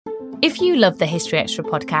If you love the History Extra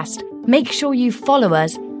podcast, make sure you follow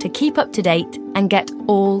us to keep up to date and get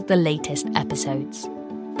all the latest episodes.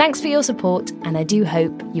 Thanks for your support, and I do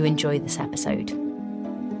hope you enjoy this episode.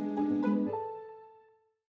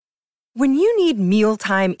 When you need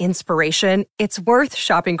mealtime inspiration, it's worth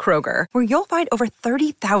shopping Kroger, where you'll find over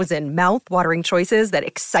 30,000 mouth-watering choices that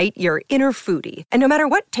excite your inner foodie. And no matter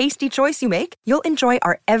what tasty choice you make, you'll enjoy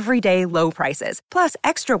our everyday low prices, plus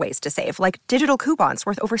extra ways to save, like digital coupons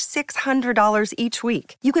worth over $600 each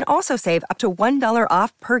week. You can also save up to $1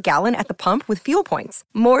 off per gallon at the pump with fuel points.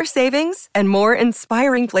 More savings and more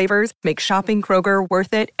inspiring flavors make shopping Kroger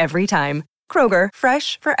worth it every time. Kroger,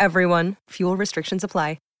 fresh for everyone. Fuel restrictions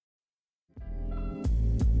apply.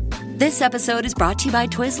 This episode is brought to you by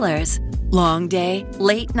Twizzlers. Long day,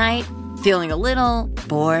 late night, feeling a little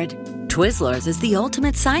bored? Twizzlers is the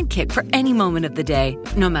ultimate sidekick for any moment of the day,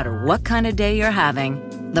 no matter what kind of day you're having.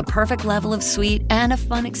 The perfect level of sweet and a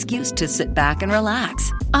fun excuse to sit back and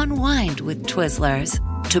relax. Unwind with Twizzlers.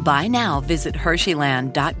 To buy now, visit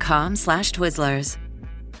Hersheyland.com/Twizzlers.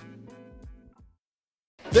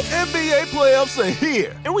 The NBA playoffs are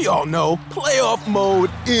here, and we all know playoff mode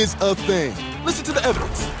is a thing. Listen to the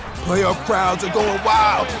evidence. Playoff crowds are going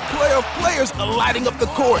wild. Playoff players are lighting up the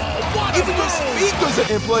court. Even your speakers are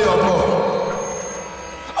in playoff mode.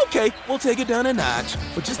 Okay, we'll take it down a notch,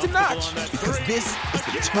 but just a notch, because this is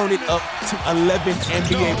the Turn It Up to 11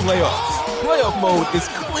 NBA playoffs. Playoff mode is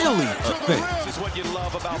clearly a thing.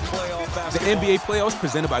 The NBA playoffs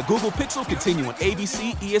presented by Google Pixel continue on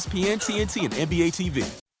ABC, ESPN, TNT, and NBA TV.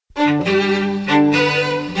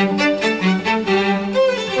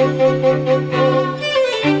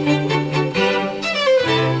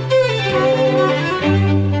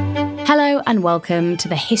 Hello and welcome to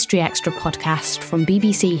the History Extra podcast from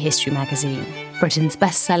BBC History Magazine, Britain's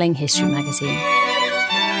best-selling history magazine.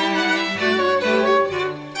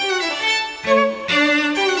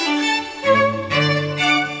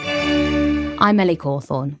 I'm Ellie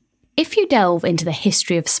Cawthorne. If you delve into the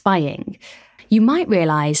history of spying, you might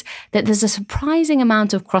realise that there's a surprising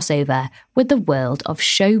amount of crossover with the world of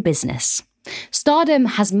show business. Stardom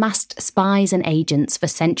has masked spies and agents for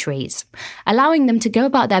centuries, allowing them to go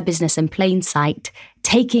about their business in plain sight,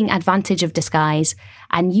 taking advantage of disguise,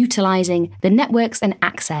 and utilising the networks and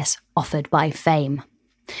access offered by fame.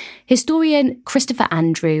 Historian Christopher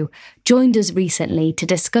Andrew joined us recently to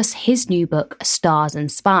discuss his new book, Stars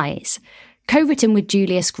and Spies. Co-written with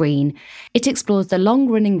Julius Green, it explores the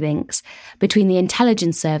long-running links between the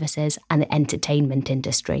intelligence services and the entertainment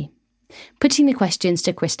industry. Putting the questions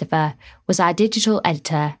to Christopher was our digital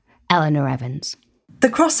editor, Eleanor Evans. The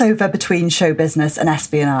crossover between show business and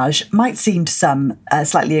espionage might seem to some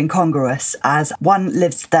slightly incongruous, as one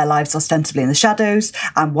lives their lives ostensibly in the shadows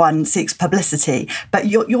and one seeks publicity. But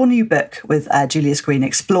your new book with Julius Green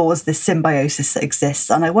explores this symbiosis that exists,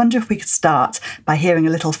 and I wonder if we could start by hearing a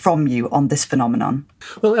little from you on this phenomenon.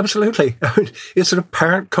 Well, absolutely. I mean, it's an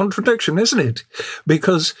apparent contradiction, isn't it?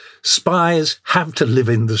 Because spies have to live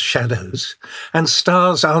in the shadows, and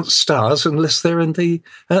stars aren't stars unless they're in the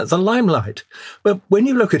limelight. But when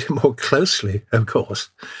you look at it more closely, of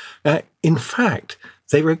course, in fact,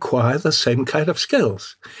 they require the same kind of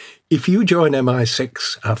skills. If you join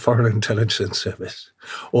MI6, our Foreign Intelligence Service,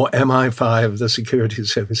 or MI5, the Security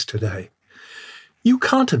Service today, you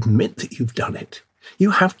can't admit that you've done it.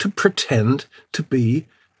 You have to pretend to be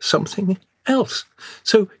something else.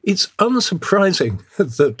 So it's unsurprising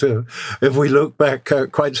that if we look back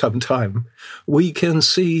quite some time, we can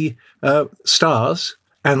see stars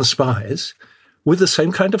and spies with the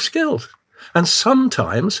same kind of skills. And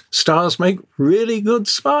sometimes stars make really good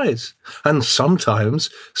spies. And sometimes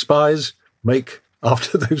spies make,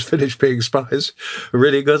 after they've finished being spies,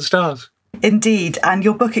 really good stars. Indeed, and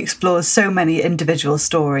your book explores so many individual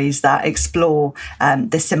stories that explore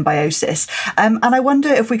this symbiosis. And I wonder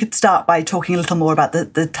if we could start by talking a little more about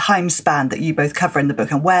the time span that you both cover in the book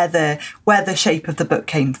and where the shape of the book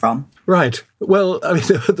came from. Right. Well, I mean,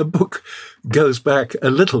 the book goes back a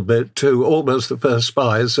little bit to almost the first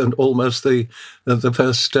spies and almost the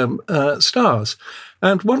first stars.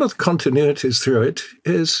 And one of the continuities through it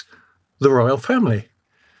is the royal family.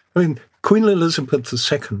 I mean, Queen Elizabeth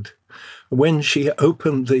II, when she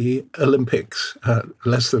opened the Olympics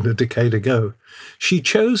less than a decade ago, she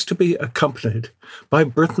chose to be accompanied by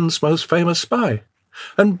Britain's most famous spy.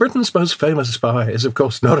 And Britain's most famous spy is, of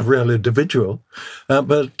course, not a real individual,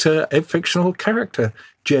 but a fictional character,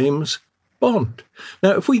 James Bond.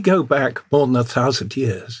 Now, if we go back more than 1,000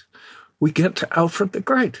 years, we get to Alfred the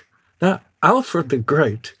Great. Now, Alfred the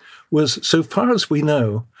Great was, so far as we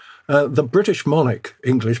know, the British monarch,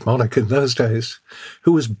 English monarch in those days,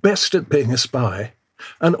 who was best at being a spy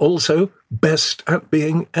and also best at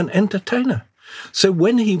being an entertainer. So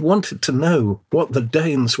when he wanted to know what the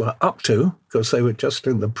Danes were up to, because they were just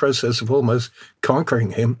in the process of almost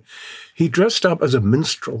conquering him, he dressed up as a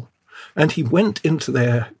minstrel and he went into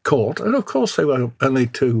their court. And of course, they were only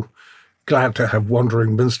too glad to have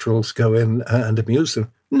wandering minstrels go in and amuse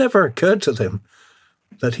them. Never occurred to them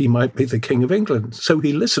that he might be the King of England. So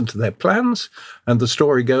he listened to their plans, and the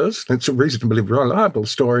story goes, it's a reasonably reliable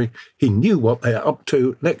story, he knew what they're up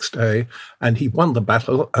to next day, and he won the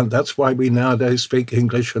battle, and that's why we nowadays speak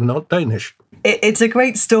English and not Danish. It's a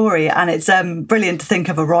great story, and it's brilliant to think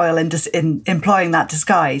of a royal in employing that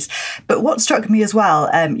disguise. But what struck me as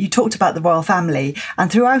well, you talked about the royal family,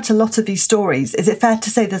 and throughout a lot of these stories, is it fair to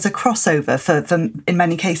say there's a crossover for in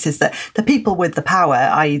many cases that the people with the power,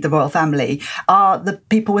 i.e. the royal family, are the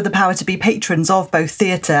people with the power to be patrons of both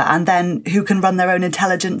theatre and then who can run their own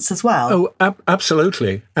intelligence as well? Oh,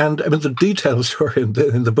 absolutely. And I mean, the detailed story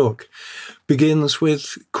in the book begins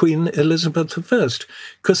with Queen Elizabeth I,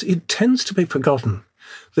 because it tends to be forgotten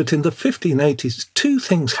that in the 1580s, two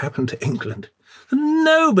things happened to England that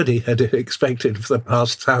nobody had expected for the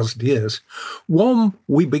past 1,000 years. One,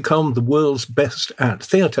 we become the world's best at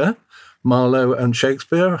theatre, Marlowe and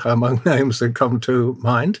Shakespeare among names that come to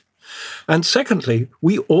mind. And secondly,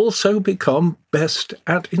 we also become best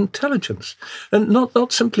at intelligence, and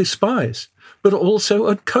not simply spies, but also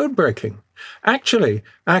at code breaking. Actually,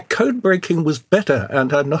 our code breaking was better,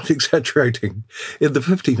 and I'm not exaggerating, in the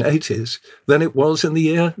 1580s than it was in the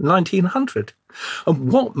year 1900.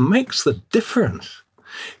 And what makes the difference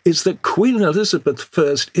is that Queen Elizabeth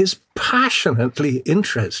I is passionately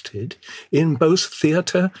interested in both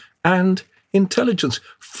theatre and intelligence.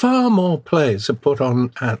 Far more plays are put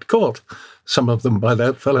on at court, some of them by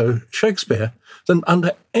that fellow Shakespeare, than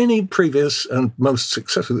under any previous and most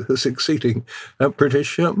succeeding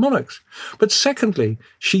British monarchs. But secondly,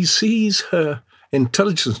 she sees her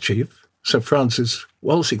intelligence chief, Sir Francis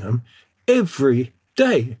Walsingham, every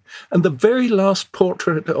day. And the very last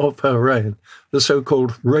portrait of her reign, the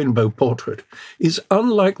so-called rainbow portrait, is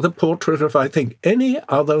unlike the portrait of, I think, any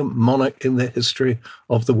other monarch in the history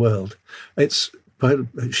of the world.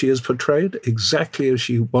 She is portrayed exactly as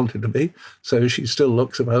she wanted to be, so she still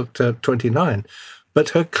looks about 29. But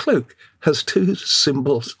her cloak has two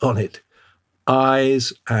symbols on it,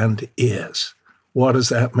 eyes and ears. What does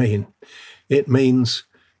that mean? It means,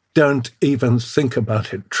 don't even think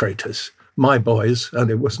about it, traitors. My boys,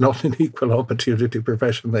 and it was not an equal opportunity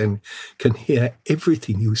profession then, can hear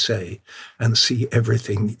everything you say and see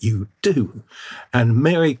everything you do. And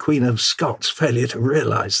Mary, Queen of Scots' failure to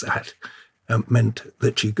realise that meant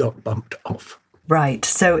that she got bumped off. Right.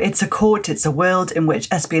 So it's a court, it's a world in which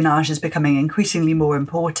espionage is becoming increasingly more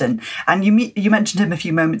important. And you mentioned him a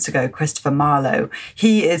few moments ago, Christopher Marlowe.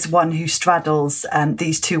 He is one who straddles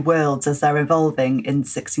these two worlds as they're evolving in the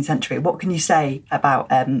 16th century. What can you say about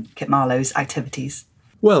Kit Marlowe's activities?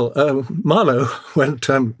 Well, Marlowe went,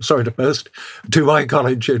 sorry to boast, to my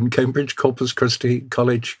college in Cambridge, Corpus Christi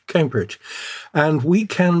College, Cambridge. And we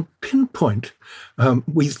can pinpoint,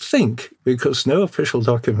 we think, because no official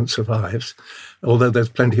document survives, although there's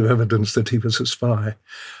plenty of evidence that he was a spy,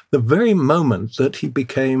 the very moment that he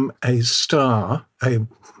became a star, in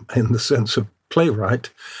the sense of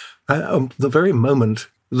playwright, the very moment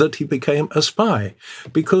that he became a spy,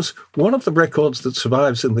 because one of the records that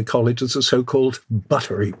survives in the college is a so-called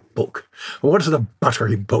buttery book. And what does the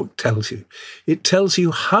buttery book tell you? It tells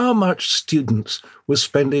you how much students were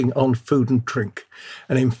spending on food and drink.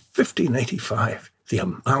 And in 1585, the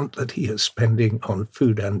amount that he is spending on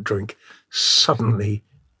food and drink suddenly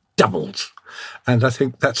doubles. And I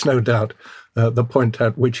think that's no doubt the point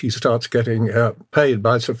at which he starts getting paid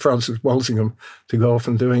by Sir Francis Walsingham to go off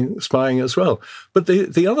and doing spying as well. But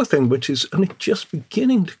the other thing, which is only just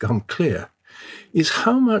beginning to come clear, is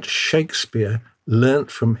how much Shakespeare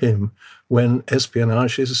learnt from him when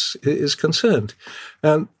espionage is concerned.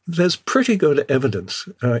 There's pretty good evidence,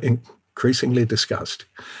 increasingly discussed,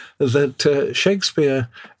 that Shakespeare,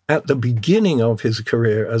 at the beginning of his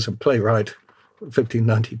career as a playwright,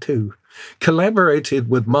 1592, collaborated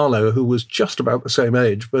with Marlowe, who was just about the same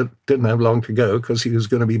age, but didn't have long to go because he was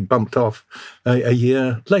going to be bumped off a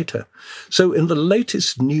year later. So in the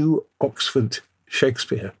latest new Oxford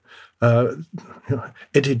Shakespeare,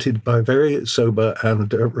 edited by very sober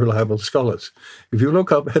and reliable scholars, if you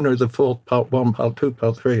look up Henry IV, Part 1, Part 2,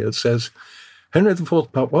 Part 3, it says, Henry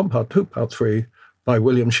IV, Part 1, Part 2, Part 3, by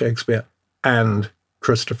William Shakespeare and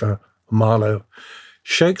Christopher Marlowe.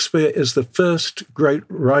 Shakespeare is the first great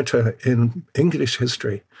writer in English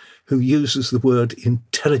history who uses the word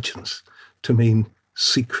intelligence to mean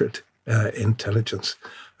secret intelligence.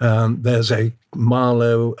 There's a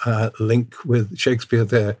Marlowe link with Shakespeare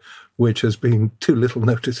there, which has been too little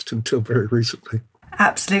noticed until very recently.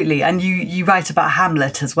 Absolutely. And you write about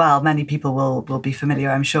Hamlet as well. Many people will be familiar,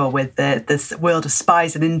 I'm sure, with this world of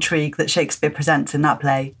spies and intrigue that Shakespeare presents in that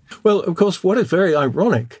play. Well, of course, what is very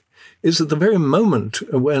ironic is at the very moment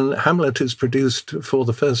when Hamlet is produced for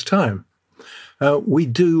the first time, we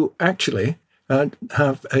do actually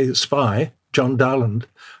have a spy, John Dowland,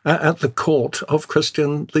 at the court of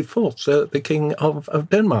Christian IV, the King of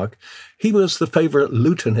Denmark. He was the favourite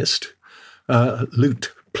lutenist,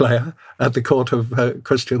 lute player at the court of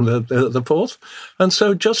Christian IV. And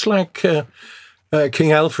so just like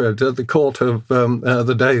King Alfred at the court of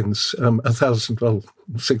the Danes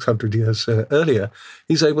 600 years earlier,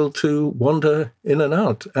 he's able to wander in and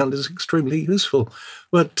out and is extremely useful.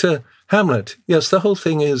 But Hamlet, yes, the whole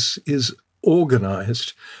thing is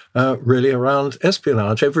organised really around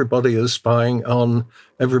espionage. Everybody is spying on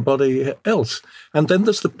everybody else. And then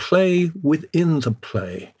there's the play within the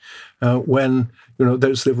play, when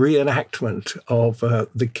there's the reenactment of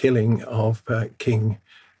the killing of King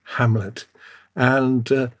Hamlet. And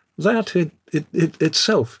that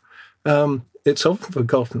itself, it's often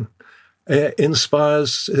forgotten,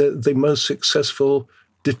 inspires the most successful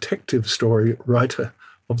detective story writer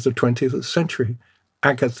of the 20th century,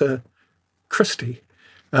 Agatha Christie.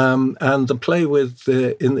 And the play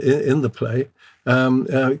in the play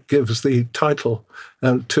gives the title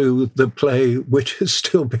to the play which is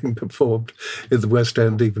still being performed in the West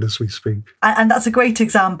End even as we speak. And that's a great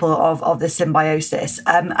example of this symbiosis.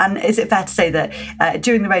 And is it fair to say that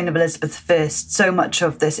during the reign of Elizabeth I, so much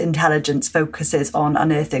of this intelligence focuses on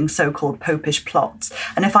unearthing so-called popish plots?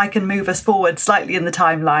 And if I can move us forward slightly in the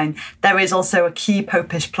timeline, there is also a key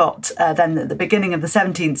popish plot then at the beginning of the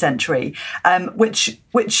 17th century, which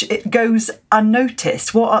it goes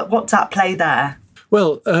unnoticed. What's at play there?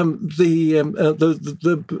 Well, the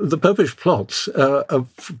popish plots,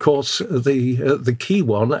 of course, the key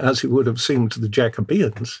one, as it would have seemed to the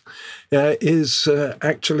Jacobeans, is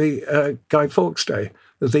actually Guy Fawkes' Day,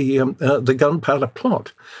 the gunpowder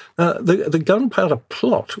plot. The gunpowder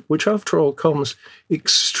plot, which after all comes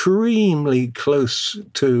extremely close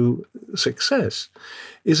to success,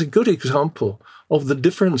 is a good example of the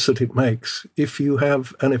difference that it makes if you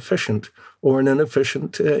have an efficient or an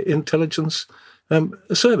inefficient intelligence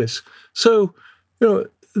service. So,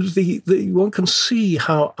 one can see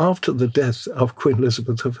how after the death of Queen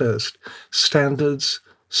Elizabeth I, standards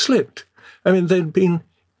slipped. I mean, they'd been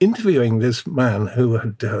interviewing this man who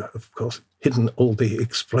had, of course, hidden all the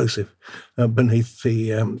explosive beneath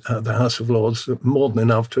the House of Lords, more than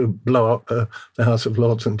enough to blow up the House of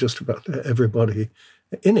Lords and just about everybody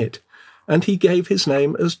in it. And he gave his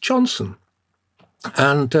name as Johnson.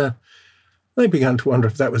 And they began to wonder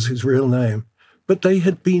if that was his real name. But they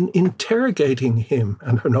had been interrogating him,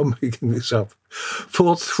 and I'm not making this up,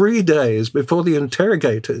 for 3 days before the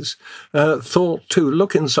interrogators thought to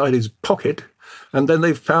look inside his pocket, and then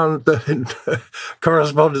they found the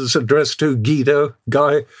correspondence addressed to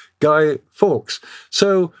Guy Fawkes.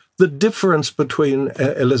 So the difference between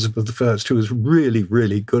Elizabeth I, who was really,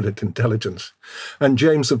 really good at intelligence, and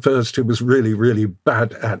James I, who was really, really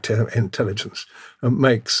bad at intelligence,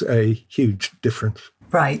 makes a huge difference.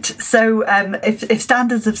 Right. So if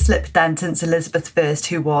standards have slipped then since Elizabeth I,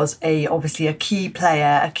 who was obviously a key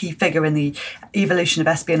player, a key figure in the evolution of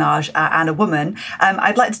espionage and a woman,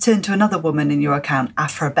 I'd like to turn to another woman in your account,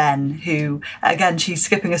 Aphra Behn, who, again, she's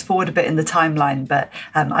skipping us forward a bit in the timeline, but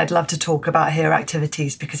I'd love to talk about her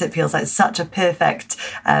activities because it feels like such a perfect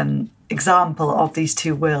example of these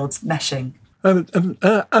two worlds meshing.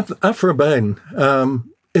 Aphra Behn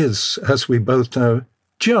is, as we both know,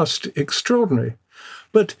 just extraordinary.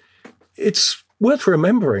 But it's worth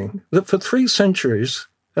remembering that for 3 centuries,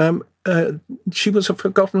 she was a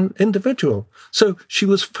forgotten individual. So she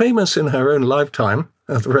was famous in her own lifetime,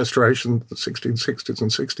 the Restoration of the 1660s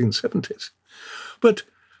and 1670s. But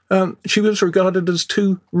she was regarded as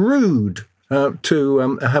too rude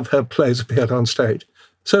to have her plays appeared on stage.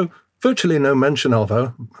 So virtually no mention of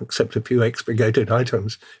her, except a few expurgated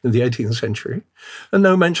items in the 18th century, and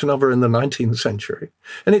no mention of her in the 19th century.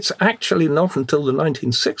 And it's actually not until the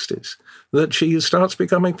 1960s that she starts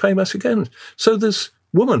becoming famous again. So this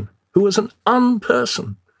woman, who was an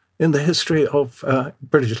unperson in the history of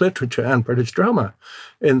British literature and British drama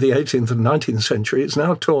in the 18th and 19th century, is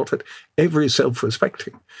now taught at every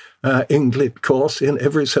self-respecting English course in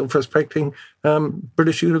every self-respecting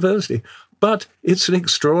British university. But it's an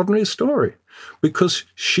extraordinary story because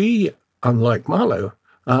she, unlike Marlowe,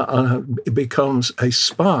 becomes a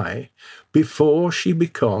spy before she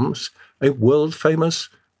becomes a world-famous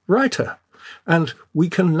writer. And we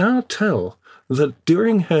can now tell that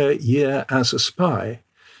during her year as a spy,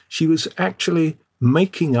 she was actually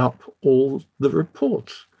making up all the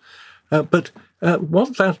reports. But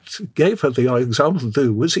what that gave her the example to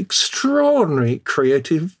do was extraordinary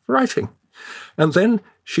creative writing. And then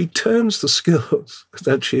she turns the skills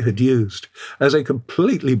that she had used as a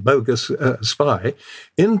completely bogus spy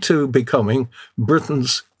into becoming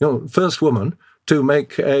Britain's first woman to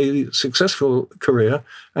make a successful career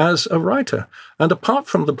as a writer. And apart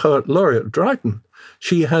from the poet laureate Dryden,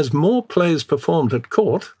 she has more plays performed at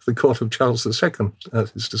court, the court of Charles II,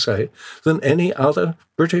 that is to say, than any other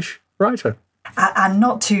British writer. And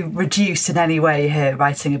not to reduce in any way her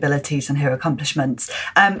writing abilities and her accomplishments,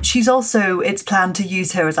 it's planned to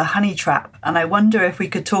use her as a honey trap. And I wonder if we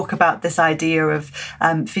could talk about this idea of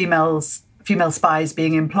female spies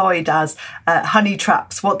being employed as honey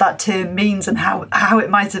traps, what that term means and how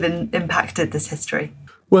it might have impacted this history.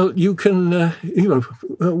 Well, you can,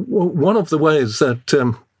 one of the ways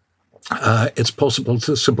that it's possible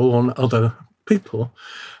to suborn other people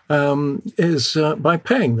is by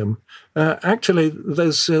paying them. Actually,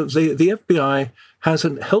 there's the FBI has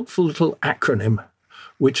a helpful little acronym,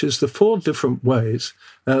 which is the 4 different ways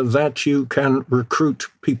that you can recruit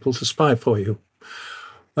people to spy for you.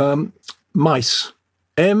 MICE.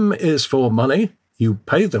 M is for money. You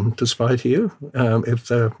pay them to spy to you if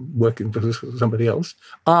they're working for somebody else.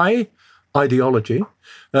 I, ideology.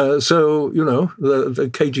 So, the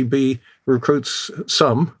KGB recruits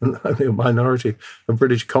some, and only a minority of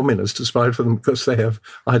British communists to spy for them because they have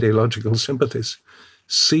ideological sympathies.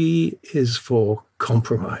 C is for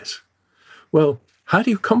compromise. Well, how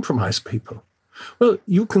do you compromise people? Well,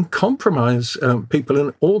 you can compromise people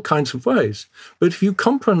in all kinds of ways. But if you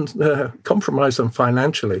compromise them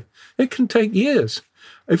financially, it can take years.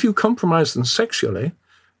 If you compromise them sexually,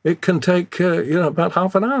 it can take about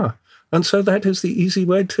half an hour. And so that is the easy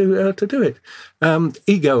way to do it.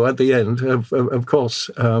 Ego at the end, of course,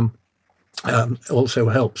 also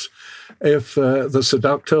helps. If the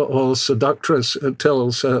seductor or seductress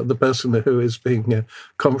tells the person who is being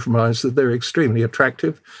compromised that they're extremely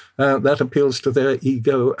attractive, that appeals to their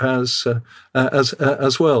ego as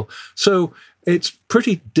well. So it's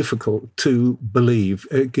pretty difficult to believe,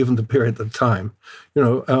 given the period of time,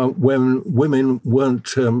 when women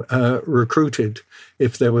weren't recruited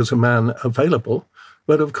if there was a man available.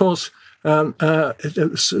 But of course,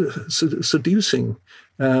 seducing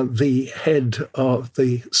the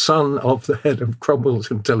son of the head of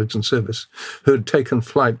Cromwell's intelligence service, who had taken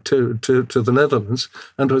flight to the Netherlands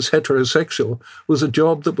and was heterosexual, was a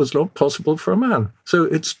job that was not possible for a man. So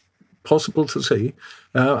it's possible to see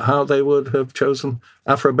how they would have chosen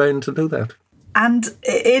Aphra Behn to do that. And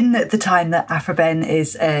in the time that Aphra Behn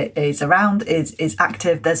is around, is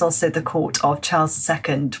active, there's also the court of Charles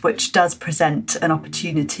II, which does present an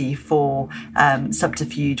opportunity for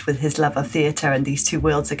subterfuge with his love of theatre and these two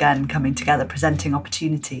worlds again coming together, presenting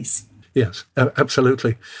opportunities. Yes,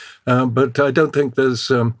 absolutely. But I don't think there's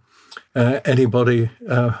anybody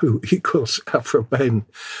who equals Aphra Behn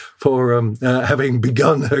for having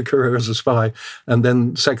begun her career as a spy and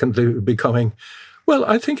then secondly becoming... Well,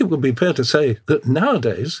 I think it would be fair to say that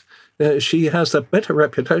nowadays she has a better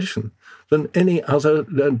reputation than any other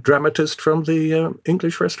dramatist from the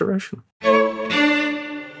English Restoration.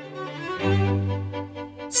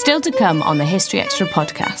 Still to come on the History Extra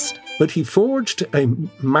podcast. But he forged a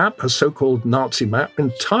map, a so-called Nazi map,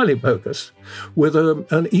 entirely bogus, with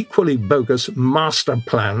an equally bogus master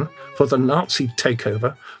plan for the Nazi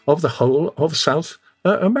takeover of the whole of South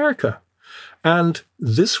America. And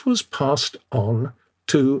this was passed on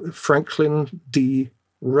to Franklin D.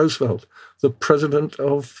 Roosevelt, the President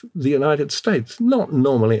of the United States, not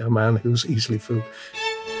normally a man who's easily fooled.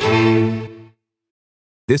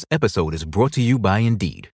 This episode is brought to you by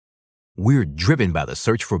Indeed. We're driven by the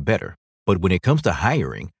search for better, but when it comes to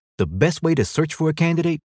hiring, the best way to search for a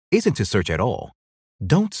candidate isn't to search at all.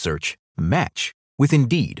 Don't search, match with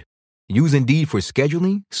Indeed. Use Indeed for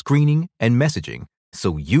scheduling, screening, and messaging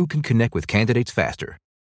so you can connect with candidates faster.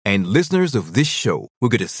 And listeners of this show will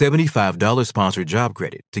get a $75 sponsored job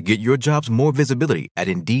credit to get your jobs more visibility at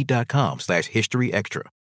Indeed.com/HistoryExtra.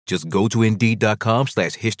 Just go to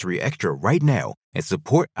Indeed.com/HistoryExtra right now and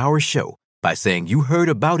support our show by saying you heard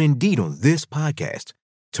about Indeed on this podcast.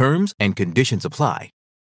 Terms and conditions apply.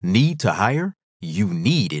 Need to hire? You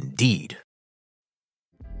need Indeed.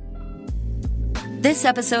 This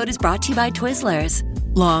episode is brought to you by Twizzlers.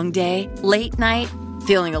 Long day, late night,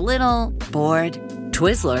 feeling a little bored?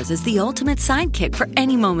 Twizzlers is the ultimate sidekick for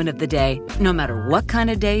any moment of the day, no matter what kind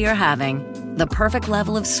of day you're having. The perfect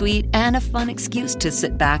level of sweet and a fun excuse to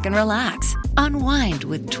sit back and relax. Unwind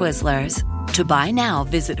with Twizzlers. To buy now,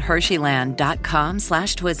 visit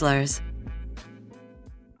Hersheyland.com/Twizzlers.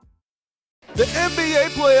 The NBA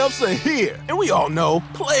playoffs are here, and we all know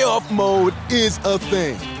playoff mode is a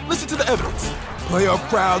thing. Listen to the evidence. Playoff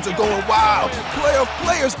crowds are going wild. Playoff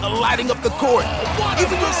players are lighting up the court.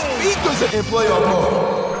 Even your speakers are in playoff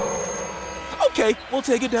mode. Okay, we'll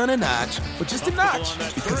take it down a notch, but just a notch,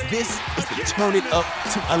 because this is the Turn It Up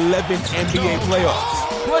to 11 NBA playoffs.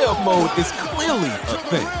 Playoff mode is clearly a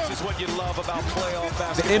thing.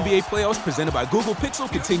 The NBA playoffs presented by Google Pixel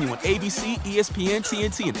continue on ABC, ESPN,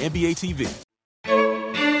 TNT, and NBA TV.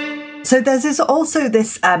 So there's also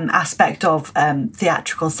this aspect of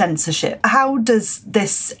theatrical censorship. How does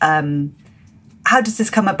this come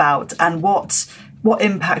about, and what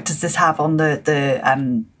impact does this have on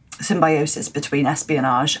the symbiosis between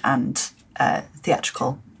espionage and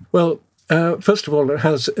theatrical? Well, first of all, it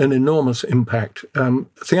has an enormous impact.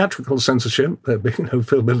 Theatrical censorship, there being no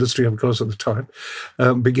film industry, of course, at the time,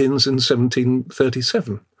 begins in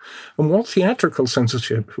 1737. And what theatrical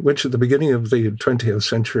censorship, which at the beginning of the 20th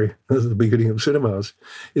century, at the beginning of cinemas,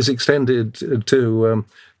 is extended to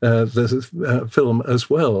the film as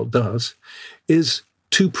well, does, is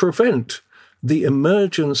to prevent the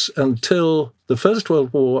emergence until the First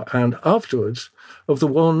World War and afterwards of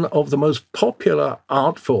one of the most popular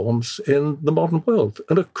art forms in the modern world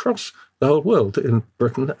and across the whole world, in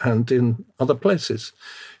Britain and in other places.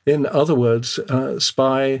 In other words,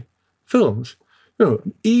 spy films.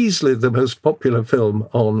 Easily the most popular film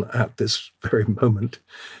on at this very moment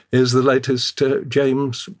is the latest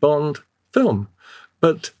James Bond film.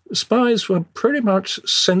 But spies were pretty much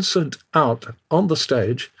censored out on the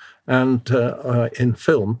stage and in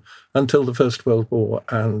film until the First World War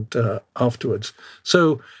and afterwards.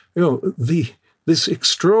 So, this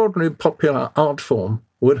extraordinarily popular art form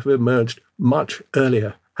would have emerged much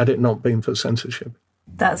earlier had it not been for censorship.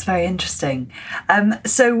 That's very interesting.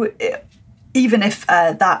 Even if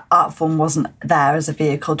that art form wasn't there as a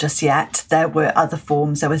vehicle just yet, there were other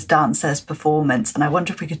forms. There was dancers, performance. And I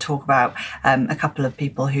wonder if we could talk about a couple of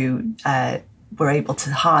people who were able to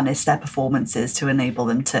harness their performances to enable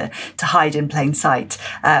them to hide in plain sight.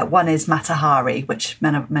 One is Mata Hari, which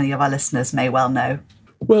many of our listeners may well know.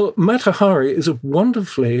 Well, Mata Hari is a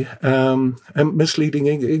wonderfully misleading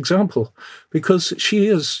example, because she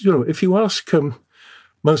is, if you ask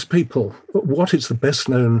most people, what is the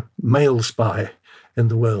best-known male spy in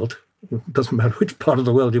the world? It doesn't matter which part of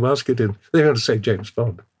the world you ask it in, they're going to say James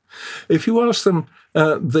Bond. If you ask them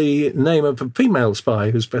the name of a female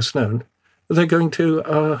spy who's best known, they're going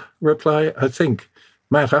to reply, I think,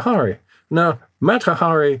 Mata Hari. Now, Mata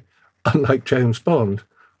Hari, unlike James Bond,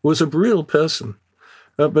 was a real person,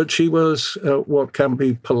 but she was what can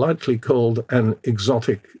be politely called an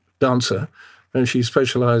exotic dancer, and she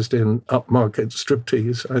specialised in upmarket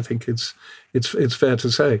striptease. I think it's fair to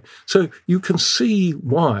say. So you can see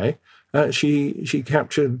why she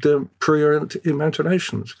captured prurient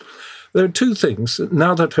imaginations. There are two things.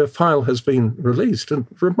 Now that her file has been released, and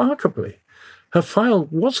remarkably, her file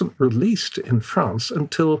wasn't released in France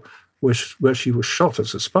until where she was shot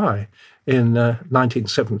as a spy in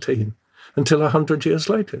 1917, until 100 years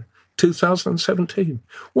later, 2017.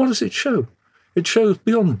 What does it show? It shows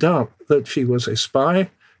beyond doubt that she was a spy.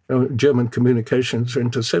 German communications are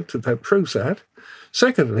intercepted. That proves that.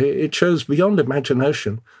 Secondly, it shows beyond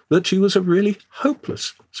imagination that she was a really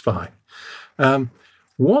hopeless spy.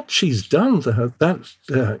 What she's done,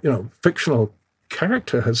 that fictional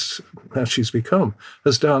character as she's become,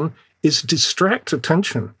 has done is distract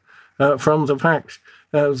attention from the fact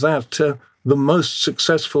that the most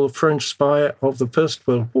successful French spy of the First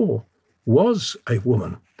World War was a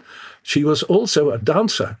woman. She was also a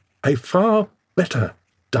dancer, a far better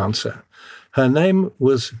dancer. Her name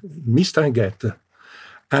was Mistinguett,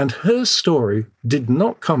 and her story did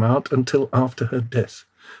not come out until after her death,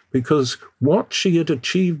 because what she had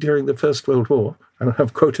achieved during the First World War, and I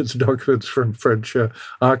have quoted the documents from French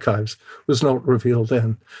archives, was not revealed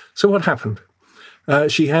then. So what happened?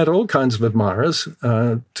 She had all kinds of admirers,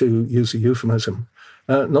 to use a euphemism,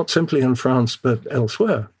 not simply in France but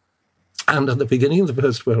elsewhere. And at the beginning of the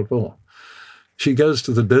First World War, she goes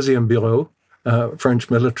to the Deuxième Bureau,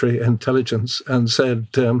 French military intelligence, and said,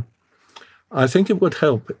 I think it would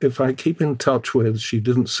help if I keep in touch with, she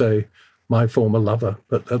didn't say my former lover,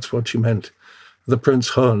 but that's what she meant, the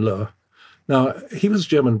Prince Hohenlohe. Now, he was a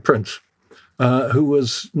German prince who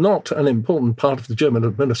was not an important part of the German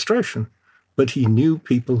administration, but he knew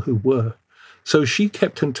people who were. So she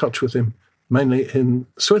kept in touch with him, mainly in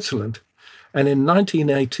Switzerland. And in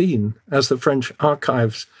 1918, as the French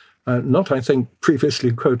archives, not, I think,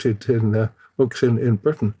 previously quoted in books in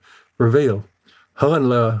Britain, reveal,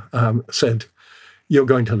 Hohenlohe said, "You're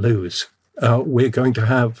going to lose. We're going to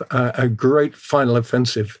have a great final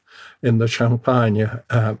offensive in the Champagne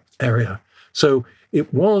area." So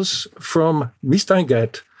it was from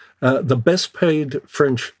Mistinguett, the best paid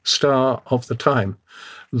French star of the time,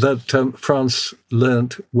 that France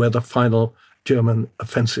learned where the final German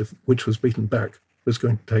offensive, which was beaten back, was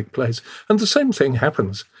going to take place. And the same thing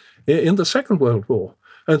happens in the Second World War.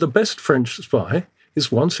 The best French spy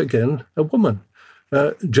is once again a woman,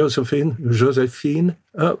 Josephine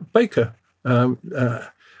Baker,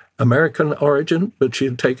 American origin, but she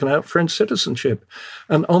had taken out French citizenship.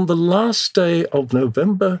 And on the last day of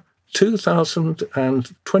November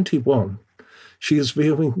 2021, she is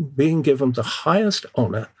being given the highest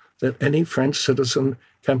honor that any French citizen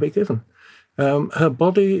can be given. Her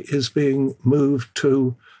body is being moved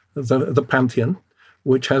to the Pantheon,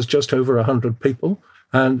 which has just over 100 people.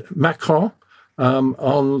 And Macron,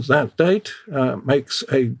 on that date, makes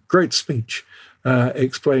a great speech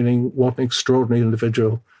explaining what an extraordinary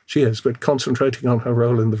individual she is, but concentrating on her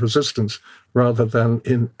role in the resistance rather than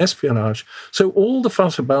in espionage. So all the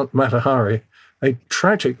fuss about Mata Hari, a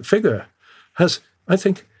tragic figure, has, I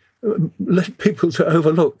think, led people to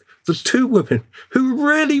overlook the two women who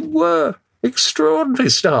really were extraordinary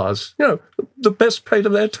stars, the best paid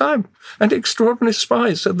of their time, and extraordinary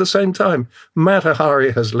spies at the same time. Mata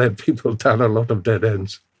Hari has led people down a lot of dead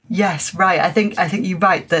ends. Yes, right. I think you're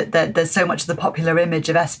right that there's so much of the popular image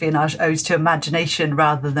of espionage owes to imagination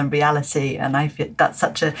rather than reality, and I feel that's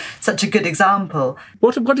such a good example.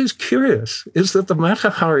 What is curious is that the Mata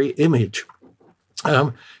Hari image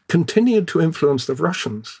continued to influence the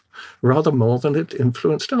Russians rather more than it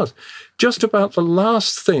influenced us. Just about the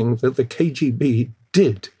last thing that the KGB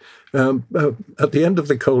did at the end of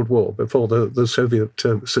the Cold War, before the Soviet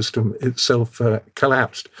system itself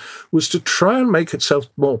collapsed, was to try and make itself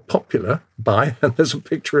more popular by, and there's a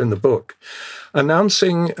picture in the book,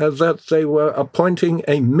 announcing that they were appointing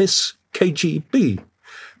a Miss KGB.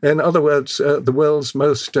 In other words, the world's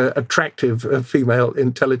most attractive female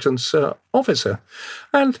intelligence officer.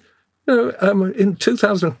 And in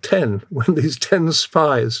 2010, when these 10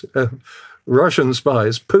 spies, Russian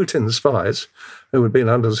spies, Putin spies, who had been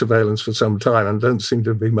under surveillance for some time and don't seem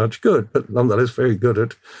to be much good, but nonetheless very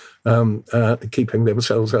good at keeping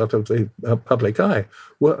themselves out of the public eye,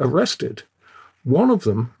 were arrested. One of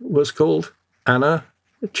them was called Anna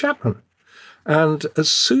Chapman. And as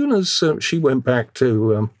soon as she went back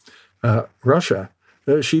to Russia,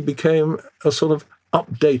 she became a sort of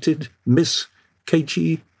updated Miss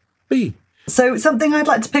KGB. So something I'd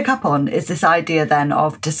like to pick up on is this idea then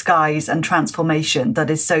of disguise and transformation that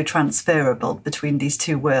is so transferable between these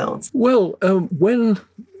two worlds. Well, when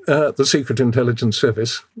the Secret Intelligence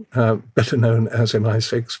Service, better known as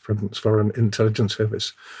MI6, Britain's Foreign Intelligence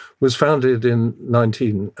Service, was founded in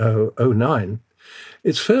 1909,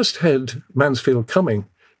 its first head, Mansfield Cumming,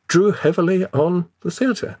 drew heavily on the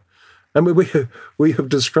theatre. I mean, we have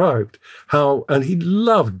described how, and he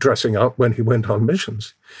loved dressing up when he went on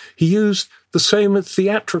missions. He used the same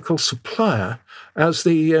theatrical supplier as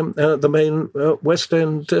the main West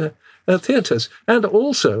End theatres. And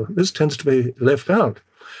also, this tends to be left out,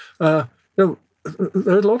 there are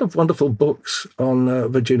a lot of wonderful books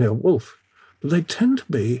on Virginia Woolf, but they tend to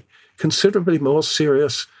be considerably more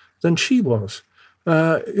serious than she was.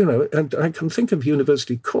 And I can think of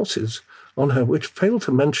university courses on her which fail to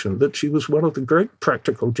mention that she was one of the great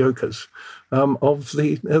practical jokers of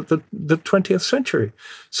the 20th century.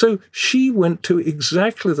 So she went to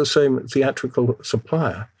exactly the same theatrical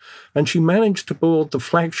supplier, and she managed to board the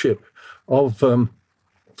flagship of the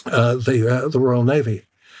Royal Navy,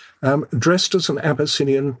 dressed as an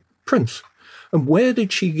Abyssinian prince. And where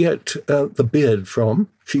did she get the beard from?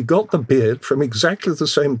 She got the beard from exactly the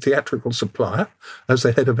same theatrical supplier as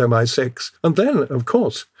the head of MI6. And then, of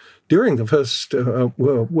course, during the First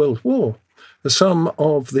World War, some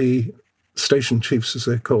of the station chiefs, as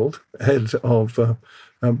they're called, head of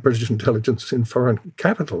British intelligence in foreign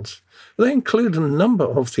capitals, they include a number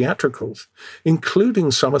of theatricals,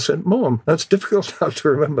 including Somerset Maugham. That's difficult now to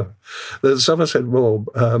remember. The Somerset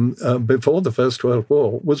Maugham, before the First World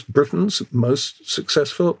War, was Britain's most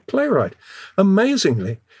successful playwright.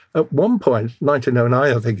 Amazingly, at one point,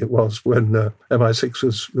 1909, I think it was, when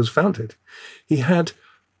MI6 was founded, he had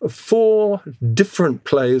 4 different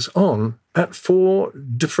plays on at 4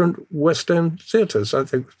 different West End theatres. I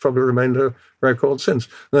think it's probably remained a record since.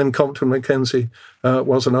 And then Compton Mackenzie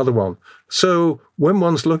was another one. So when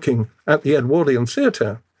one's looking at the Edwardian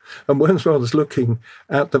Theatre and when one's looking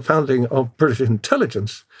at the founding of British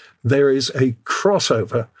intelligence, there is a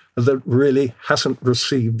crossover that really hasn't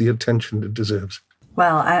received the attention it deserves.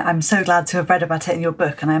 Well, I'm so glad to have read about it in your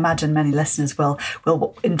book, and I imagine many listeners will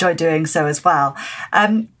enjoy doing so as well.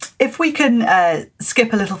 If we can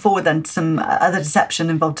skip a little forward then to some other deception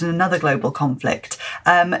involved in another global conflict.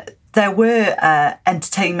 There were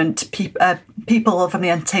entertainment people from the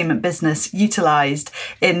entertainment business utilised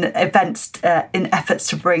in events in efforts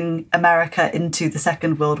to bring America into the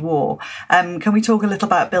Second World War. Can we talk a little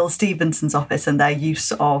about Bill Stevenson's office and their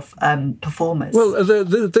use of performers? Well,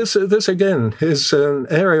 this again is an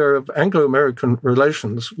area of Anglo-American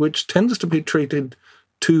relations which tends to be treated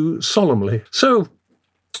too solemnly. So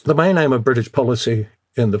the main aim of British policy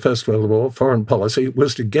in the First World War, foreign policy,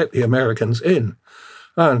 was to get the Americans in.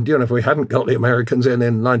 And, if we hadn't got the Americans in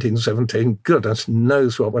 1917, goodness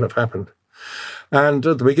knows what would have happened. And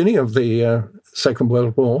at the beginning of the Second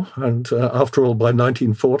World War, and after all, by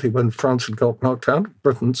 1940, when France had got knocked out,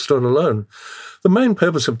 Britain stood alone. The main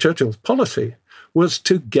purpose of Churchill's policy was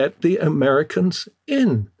to get the Americans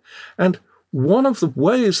in. And one of the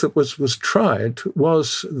ways that was tried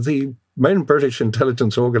was the main British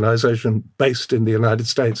intelligence organisation based in the United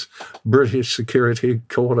States, British Security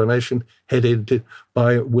Coordination, headed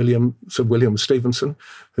by Sir William Stevenson,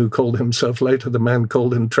 who called himself later the man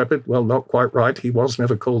called Intrepid. Well, not quite right. He was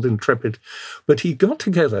never called Intrepid. But he got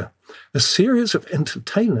together a series of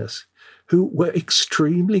entertainers who were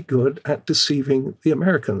extremely good at deceiving the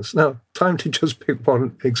Americans. Now, time to just pick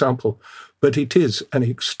one example, but it is an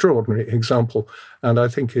extraordinary example, and I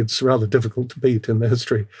think it's rather difficult to beat in the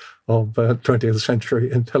history of 20th century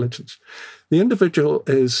intelligence. The individual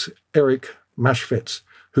is Erich Maschwitz,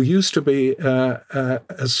 who used to be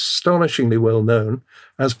astonishingly well known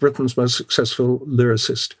as Britain's most successful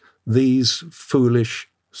lyricist. These Foolish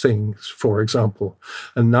Things, for example.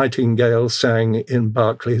 A nightingale sang in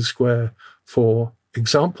Berkeley Square, for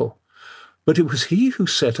example. But it was he who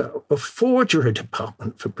set up a forgery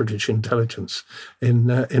department for British intelligence in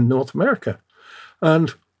North America.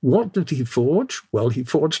 And what did he forge? Well, he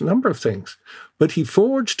forged a number of things. But he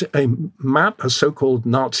forged a map, a so-called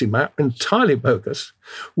Nazi map, entirely bogus,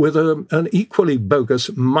 with an equally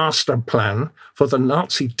bogus master plan for the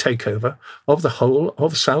Nazi takeover of the whole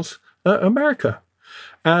of South America.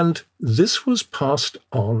 And this was passed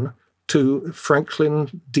on to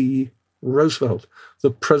Franklin D. Roosevelt,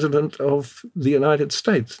 the President of the United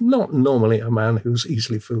States, not normally a man who's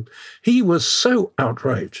easily fooled. He was so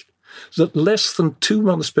outraged that less than 2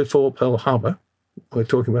 months before Pearl Harbor, we're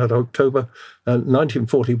talking about October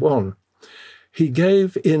 1941, he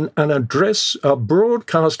gave in an address, a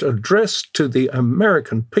broadcast address to the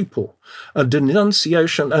American people, a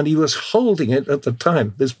denunciation, and he was holding it at the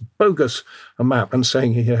time, this bogus map, and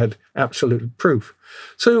saying he had absolute proof.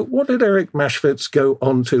 So what did Erich Maschwitz go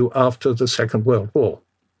on to after the Second World War?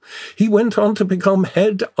 He went on to become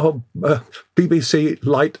head of BBC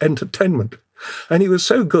Light Entertainment. And he was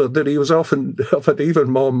so good that he was often offered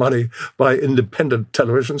even more money by independent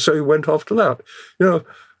television, so he went off to that.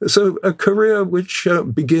 So a career which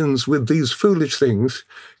begins with these foolish things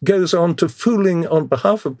goes on to fooling on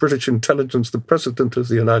behalf of British intelligence the President of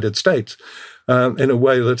the United States in a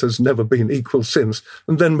way that has never been equal since,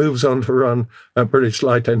 and then moves on to run British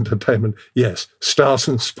Light Entertainment. Yes, stars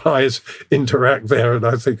and spies interact there, and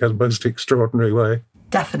I think in the most extraordinary way.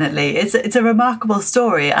 Definitely. It's a remarkable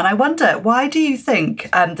story. And I wonder, why do you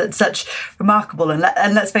think that such remarkable and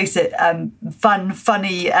let's face it,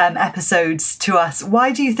 funny episodes to us,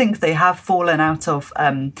 why do you think they have fallen out of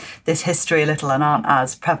this history a little and aren't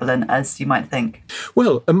as prevalent as you might think?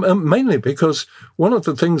 Well, mainly because one of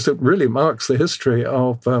the things that really marks the history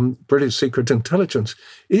of British secret intelligence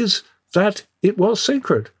is that it was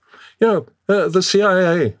secret. The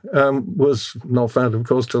CIA was not founded, of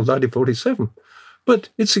course, till 1947. But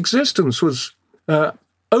its existence was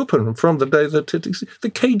open from the day that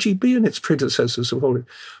the KGB and its predecessors have all.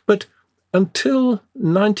 But until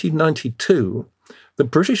 1992, the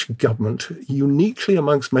British government, uniquely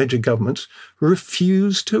amongst major governments,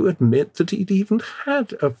 refused to admit that it even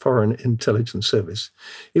had a foreign intelligence service.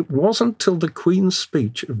 It wasn't till the Queen's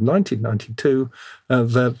speech of 1992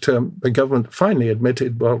 that the government finally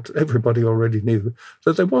admitted, well, everybody already knew,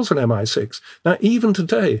 that there was an MI6. Now, even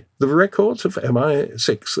today, the records of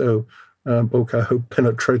MI6, though Burko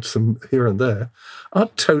penetrates them here and there, are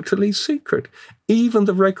totally secret. Even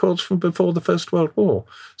the records from before the First World War.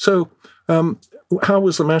 So, how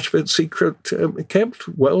was the Maschwitz secret kept?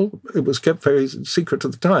 Well, it was kept very secret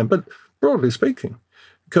at the time, but broadly speaking,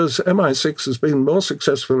 because MI6 has been more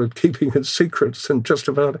successful at keeping its secrets than just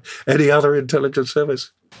about any other intelligence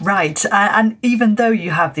service. Right. And even though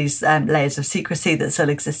you have these layers of secrecy that still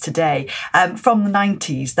exist today, from the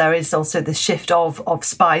 90s, there is also this shift of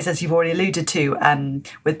spies, as you've already alluded to,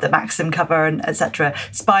 with the Maxim cover and etc.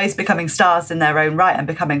 Spies becoming stars in their own right and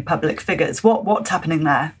becoming public figures. What's happening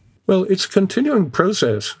there? Well, it's a continuing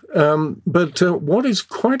process. But what is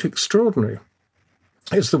quite extraordinary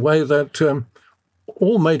is the way that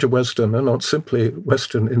all major Western, and not simply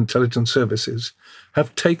Western intelligence services,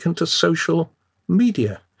 have taken to social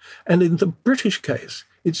media. And in the British case,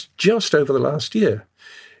 it's just over the last year.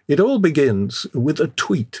 It all begins with a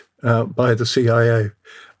tweet by the CIA,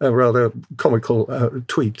 a rather comical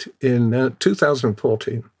tweet in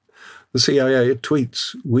 2014. The CIA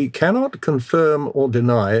tweets, "We cannot confirm or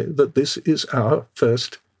deny that this is our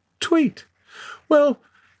first tweet." Well,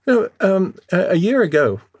 a year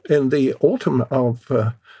ago, in the autumn of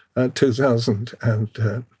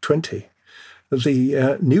 2020,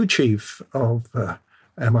 the new chief of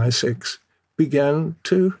MI6 began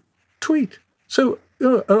to tweet. So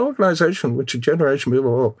an organization which a generation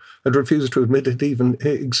before had refused to admit it even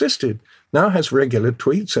existed now has regular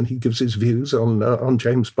tweets, and he gives his views on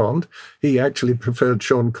James Bond. He actually preferred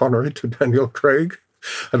Sean Connery to Daniel Craig.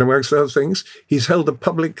 And amongst other things, he's held a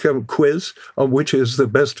public quiz on which is the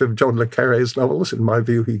best of John le Carré's novels. In my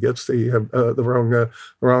view, he gets the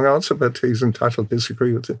wrong answer, but he's entitled to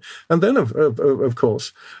disagree with it. And then, of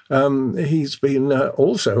course, he's been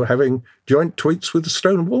also having joint tweets with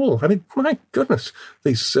Stonewall. I mean, my goodness,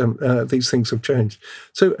 these things have changed.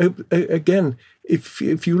 So again, if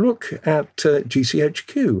you look at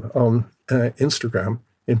GCHQ on Instagram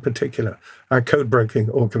in particular, our code-breaking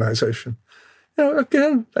organization,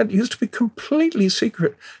 again, that used to be completely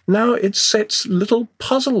secret. Now it sets little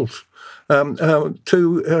puzzles for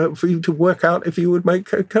you to work out if you would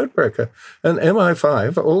make a codebreaker. And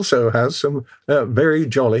MI5 also has some very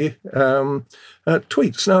jolly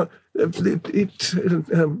tweets. Now,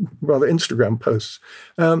 rather Instagram posts.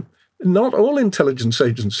 Not all intelligence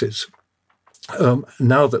agencies,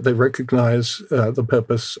 now that they recognize the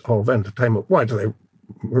purpose of entertainment, why do they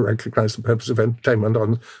recognize the purpose of entertainment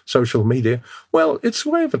on social media? Well, it's a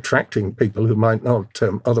way of attracting people who might not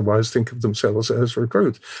otherwise think of themselves as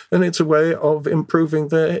recruits. And it's a way of improving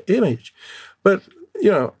their image. But,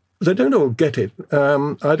 they don't all get it.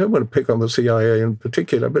 I don't want to pick on the CIA in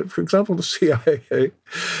particular, but for example, the CIA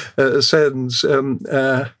sends,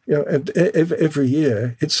 every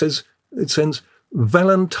year it sends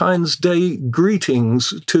Valentine's Day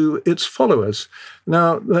greetings to its followers.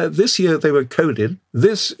 Now, this year they were coded.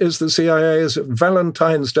 This is the CIA's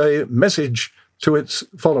Valentine's Day message to its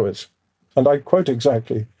followers. And I quote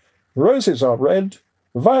exactly, "Roses are red,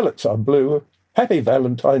 violets are blue. Happy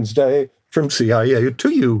Valentine's Day from CIA to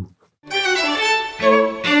you."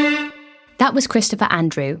 That was Christopher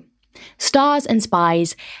Andrew. Stars and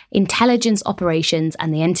Spies, Intelligence Operations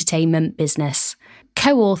and the Entertainment Business,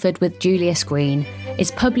 co-authored with Julius Green,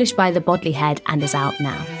 is published by The Bodley Head and is out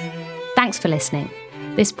now. Thanks for listening.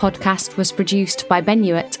 This podcast was produced by Ben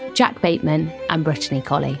Hewitt, Jack Bateman and Brittany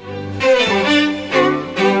Colley.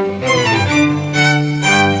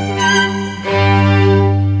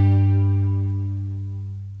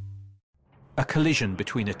 A collision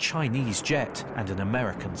between a Chinese jet and an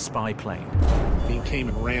American spy plane. He came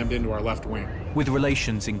and rammed into our left wing. With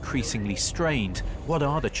relations increasingly strained, what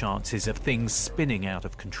are the chances of things spinning out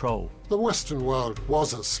of control? The Western world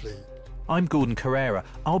was asleep. I'm Gordon Carrera.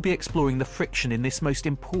 I'll be exploring the friction in this most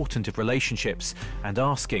important of relationships and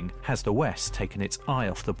asking, has the West taken its eye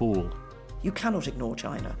off the ball? You cannot ignore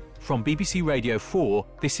China. From BBC Radio 4,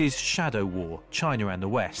 this is Shadow War, China and the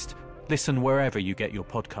West. Listen wherever you get your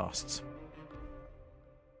podcasts.